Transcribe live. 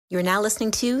You're now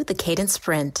listening to the Cadence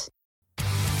Sprint.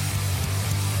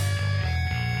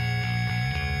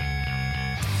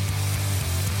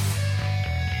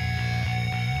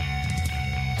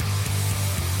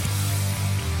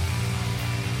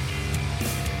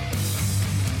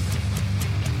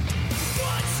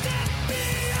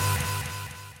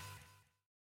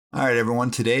 All right,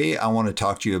 everyone. Today, I want to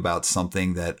talk to you about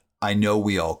something that I know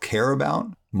we all care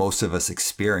about, most of us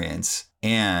experience,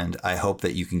 and I hope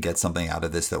that you can get something out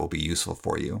of this that will be useful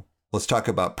for you. Let's talk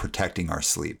about protecting our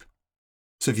sleep.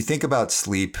 So if you think about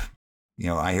sleep,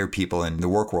 I hear people in the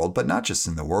work world, but not just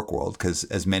in the work world, because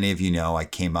as many of you know, I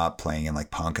came up playing in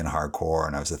like punk and hardcore,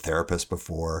 and I was a therapist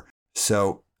before.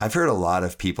 So I've heard a lot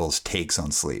of people's takes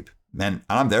on sleep, and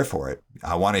I'm there for it.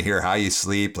 I want to hear how you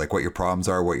sleep, like what your problems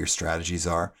are, what your strategies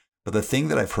are. But the thing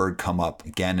that I've heard come up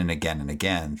again and again and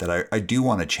again that I do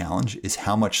want to challenge is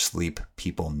how much sleep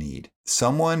people need.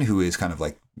 Someone who is kind of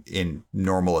like in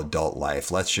normal adult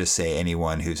life, let's just say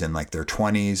anyone who's in like their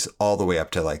 20s all the way up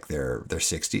to like their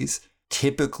 60s,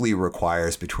 typically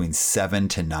requires between 7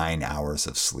 to 9 hours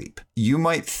of sleep. You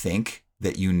might think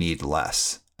that you need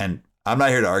less. And I'm not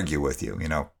here to argue with you,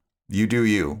 you do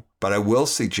you. But I will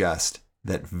suggest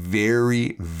that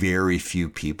very, very few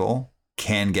people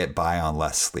can get by on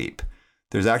less sleep.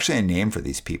 There's actually a name for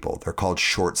these people. They're called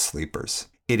short sleepers.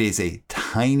 It is a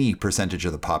tiny percentage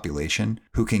of the population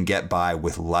who can get by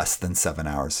with less than 7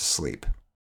 hours of sleep.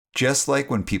 Just like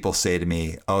when people say to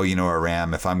me,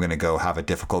 Aram, if I'm going to go have a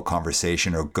difficult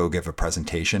conversation or go give a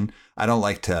presentation, I don't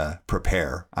like to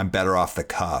prepare. I'm better off the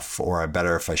cuff, or I'm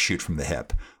better if I shoot from the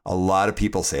hip. A lot of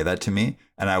people say that to me,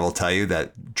 and I will tell you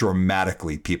that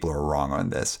dramatically people are wrong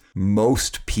on this.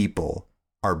 Most people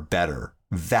are better.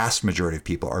 Vast majority of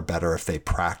people are better if they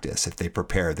practice, if they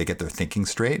prepare, they get their thinking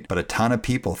straight. But a ton of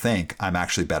people think I'm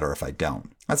actually better if I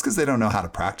don't. That's because they don't know how to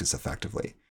practice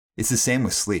effectively. It's the same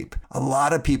with sleep. A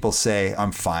lot of people say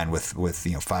I'm fine with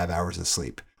 5 hours of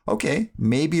sleep. Okay,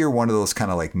 maybe you're one of those kind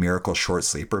of like miracle short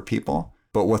sleeper people.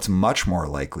 But what's much more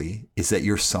likely is that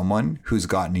you're someone who's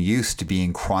gotten used to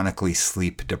being chronically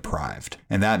sleep deprived.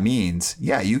 And that means,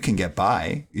 you can get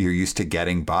by. You're used to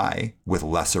getting by with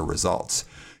lesser results.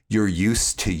 You're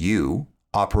used to you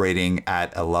operating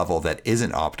at a level that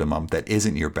isn't optimum, that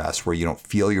isn't your best, where you don't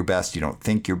feel your best, you don't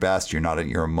think your best, you're not in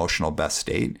your emotional best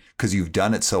state, because you've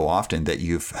done it so often that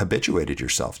you've habituated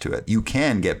yourself to it. You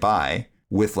can get by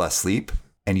with less sleep,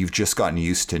 and you've just gotten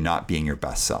used to not being your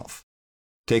best self.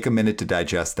 Take a minute to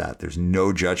digest that. There's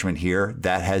no judgment here.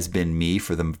 That has been me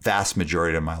for the vast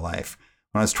majority of my life.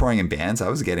 When I was touring in bands, I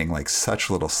was getting like such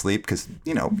little sleep because,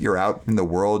 you're out in the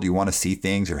world, you want to see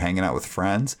things, you're hanging out with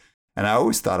friends. And I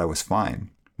always thought I was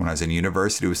fine. When I was in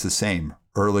university, it was the same.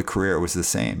 Early career, it was the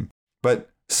same. But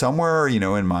somewhere,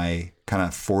 in my kind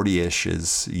of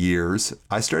 40-ish years,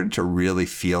 I started to really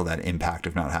feel that impact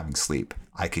of not having sleep.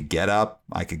 I could get up,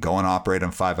 I could go and operate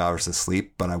on 5 hours of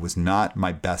sleep, but I was not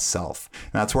my best self.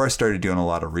 And that's where I started doing a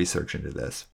lot of research into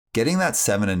this. Getting that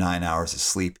 7 to 9 hours of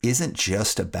sleep isn't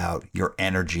just about your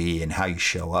energy and how you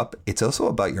show up. It's also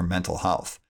about your mental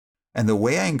health. And the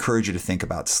way I encourage you to think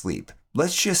about sleep,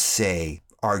 let's just say,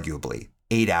 arguably,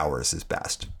 8 hours is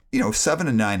best. 7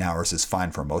 to 9 hours is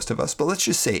fine for most of us, but let's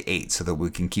just say 8 so that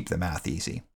we can keep the math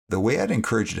easy. The way I'd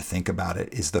encourage you to think about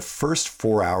it is the first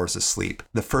 4 hours of sleep,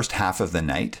 the first half of the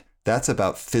night, that's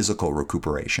about physical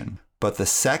recuperation. But the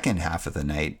second half of the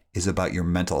night is about your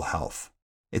mental health.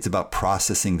 It's about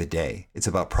processing the day. It's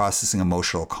about processing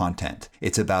emotional content.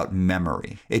 It's about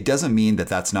memory. It doesn't mean that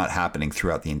that's not happening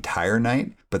throughout the entire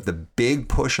night, but the big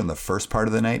push on the first part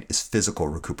of the night is physical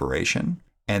recuperation,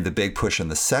 and the big push on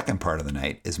the second part of the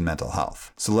night is mental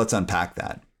health. So let's unpack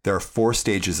that. There are 4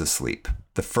 stages of sleep.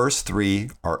 The first 3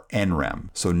 are NREM,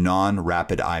 so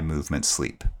non-rapid eye movement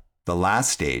sleep. The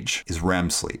last stage is REM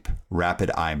sleep,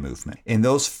 rapid eye movement. In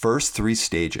those first 3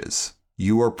 stages,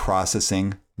 you are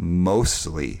processing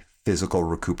mostly physical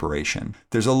recuperation.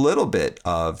 There's a little bit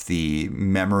of the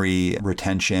memory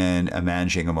retention and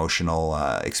managing emotional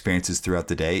experiences throughout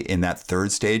the day in that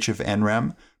third stage of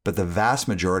NREM, but the vast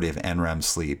majority of NREM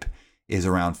sleep is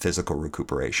around physical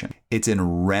recuperation. It's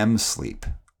in REM sleep,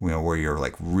 where you're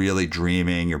like really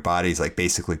dreaming, your body's like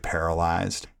basically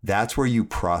paralyzed. That's where you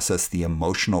process the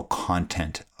emotional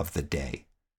content of the day.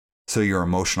 So your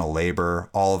emotional labor,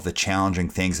 all of the challenging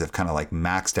things that have kind of like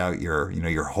maxed out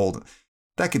your whole,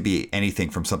 that could be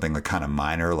anything from something like kind of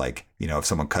minor, like, if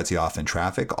someone cuts you off in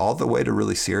traffic, all the way to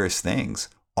really serious things.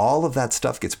 All of that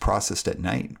stuff gets processed at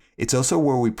night. It's also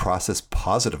where we process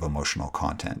positive emotional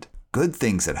content. Good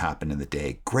things that happen in the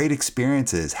day, great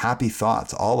experiences, happy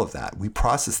thoughts, all of that. We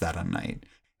process that at night.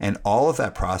 And all of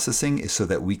that processing is so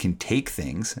that we can take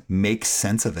things, make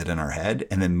sense of it in our head,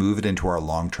 and then move it into our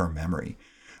long-term memory.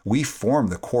 We form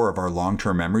the core of our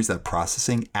long-term memories, that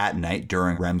processing, at night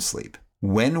during REM sleep.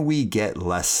 When we get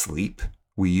less sleep,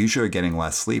 we usually are getting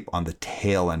less sleep on the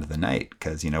tail end of the night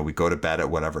because, we go to bed at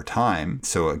whatever time.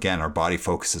 So again, our body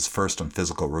focuses first on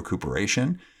physical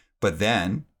recuperation. But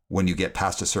then when you get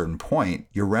past a certain point,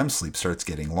 your REM sleep starts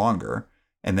getting longer,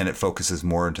 and then it focuses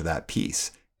more into that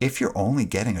piece. If you're only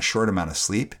getting a short amount of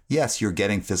sleep, yes, you're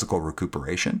getting physical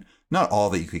recuperation. Not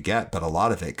all that you could get, but a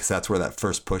lot of it, because that's where that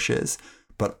first push is.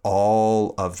 But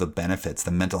all of the benefits,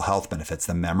 the mental health benefits,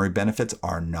 the memory benefits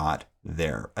are not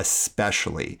there,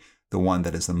 especially the one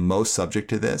that is the most subject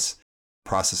to this,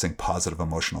 processing positive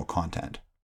emotional content.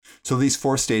 So these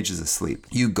 4 stages of sleep,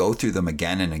 you go through them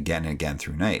again and again and again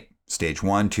through night. Stage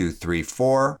 1, 2, 3,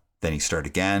 4, then you start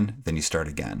again, then you start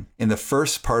again. In the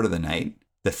first part of the night,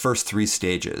 the first 3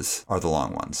 stages are the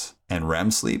long ones, and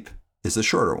REM sleep is the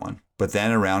shorter one. But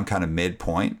then around kind of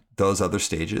midpoint, those other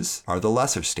stages are the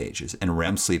lesser stages, and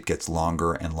REM sleep gets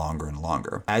longer and longer and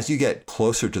longer. As you get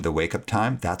closer to the wake up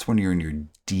time, that's when you're in your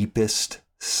deepest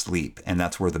sleep, and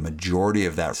that's where the majority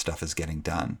of that stuff is getting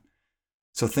done.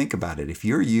 So think about it. If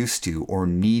you're used to or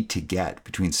need to get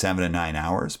between 7 and 9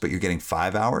 hours, but you're getting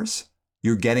 5 hours,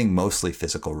 you're getting mostly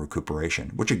physical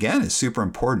recuperation, which again is super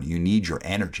important. You need your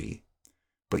energy,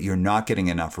 but you're not getting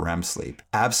enough REM sleep.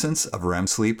 Absence of REM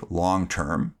sleep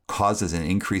long-term causes an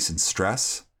increase in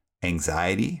stress,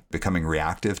 anxiety, becoming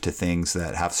reactive to things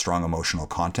that have strong emotional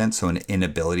content, so an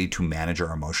inability to manage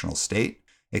our emotional state.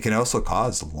 It can also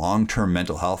cause long-term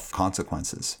mental health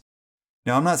consequences.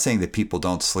 Now, I'm not saying that people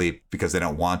don't sleep because they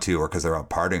don't want to or because they're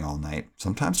out partying all night.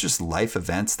 Sometimes just life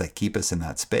events that keep us in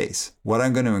that space. What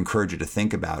I'm going to encourage you to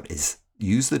think about is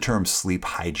use the term sleep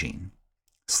hygiene.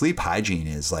 Sleep hygiene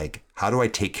is like, how do I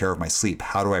take care of my sleep?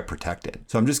 How do I protect it?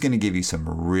 So I'm just going to give you some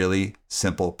really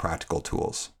simple, practical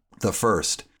tools. The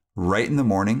first, right in the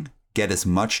morning, get as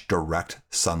much direct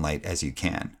sunlight as you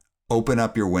can. Open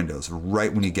up your windows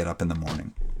right when you get up in the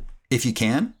morning. If you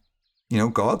can,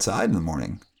 go outside in the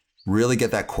morning. Really get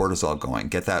that cortisol going,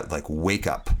 get that wake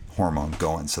up hormone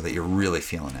going so that you're really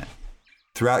feeling it.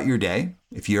 Throughout your day,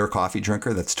 if you're a coffee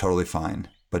drinker, that's totally fine,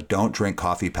 but don't drink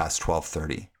coffee past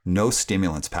 12:30. No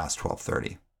stimulants past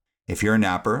 12:30. If you're a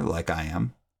napper like I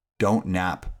am, don't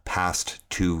nap past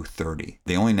 2:30.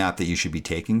 The only nap that you should be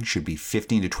taking should be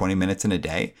 15 to 20 minutes in a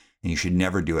day, and you should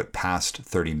never do it past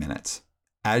 30 minutes.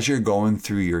 As you're going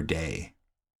through your day,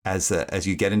 as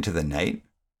you get into the night,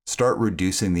 start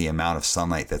reducing the amount of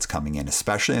sunlight that's coming in,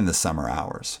 especially in the summer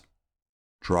hours.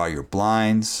 Draw your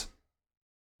blinds.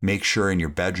 Make sure in your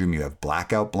bedroom you have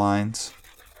blackout blinds.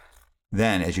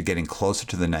 Then, as you're getting closer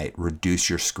to the night, reduce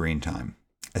your screen time,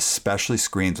 especially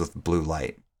screens with blue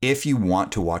light. If you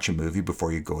want to watch a movie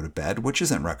before you go to bed, which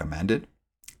isn't recommended,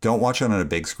 don't watch it on a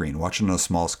big screen. Watch it on a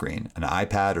small screen, an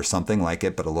iPad or something like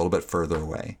it, but a little bit further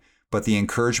away. But the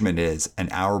encouragement is an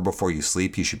hour before you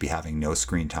sleep, you should be having no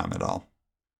screen time at all.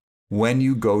 When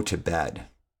you go to bed,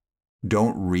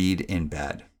 don't read in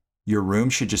bed. Your room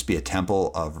should just be a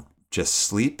temple of just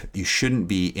sleep. You shouldn't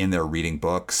be in there reading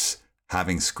books,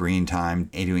 having screen time,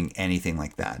 doing anything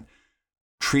like that.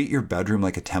 Treat your bedroom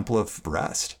like a temple of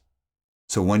rest.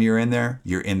 So when you're in there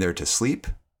to sleep.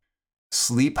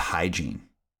 Sleep hygiene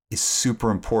is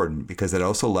super important because it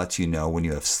also lets you know when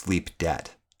you have sleep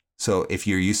debt. So if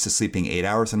you're used to sleeping 8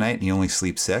 hours a night and you only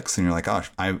sleep 6, and you're like, gosh,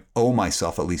 I owe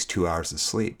myself at least 2 hours of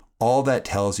sleep. All that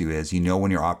tells you is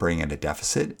when you're operating at a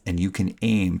deficit, and you can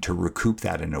aim to recoup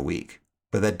that in a week.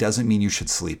 But that doesn't mean you should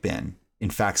sleep in.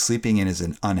 In fact, sleeping in is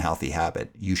an unhealthy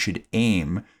habit. You should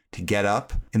aim to get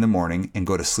up in the morning and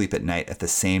go to sleep at night at the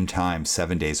same time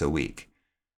 7 days a week.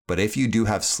 But if you do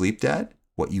have sleep debt,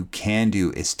 what you can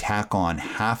do is tack on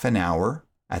half an hour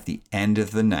at the end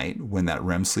of the night when that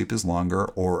REM sleep is longer,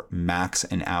 or max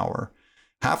an hour.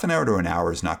 Half an hour to an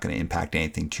hour is not going to impact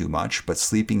anything too much, but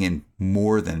sleeping in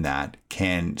more than that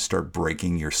can start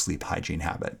breaking your sleep hygiene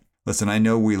habit. Listen, I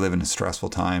know we live in a stressful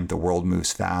time. The world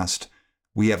moves fast.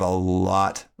 We have a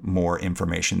lot more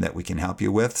information that we can help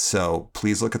you with. So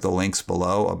please look at the links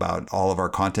below about all of our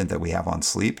content that we have on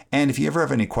sleep. And if you ever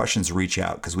have any questions, reach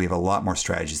out because we have a lot more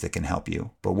strategies that can help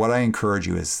you. But what I encourage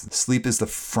you is sleep is the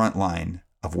front line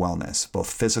of wellness,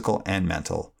 both physical and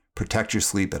mental. Protect your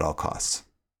sleep at all costs.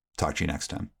 Talk to you next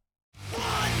time.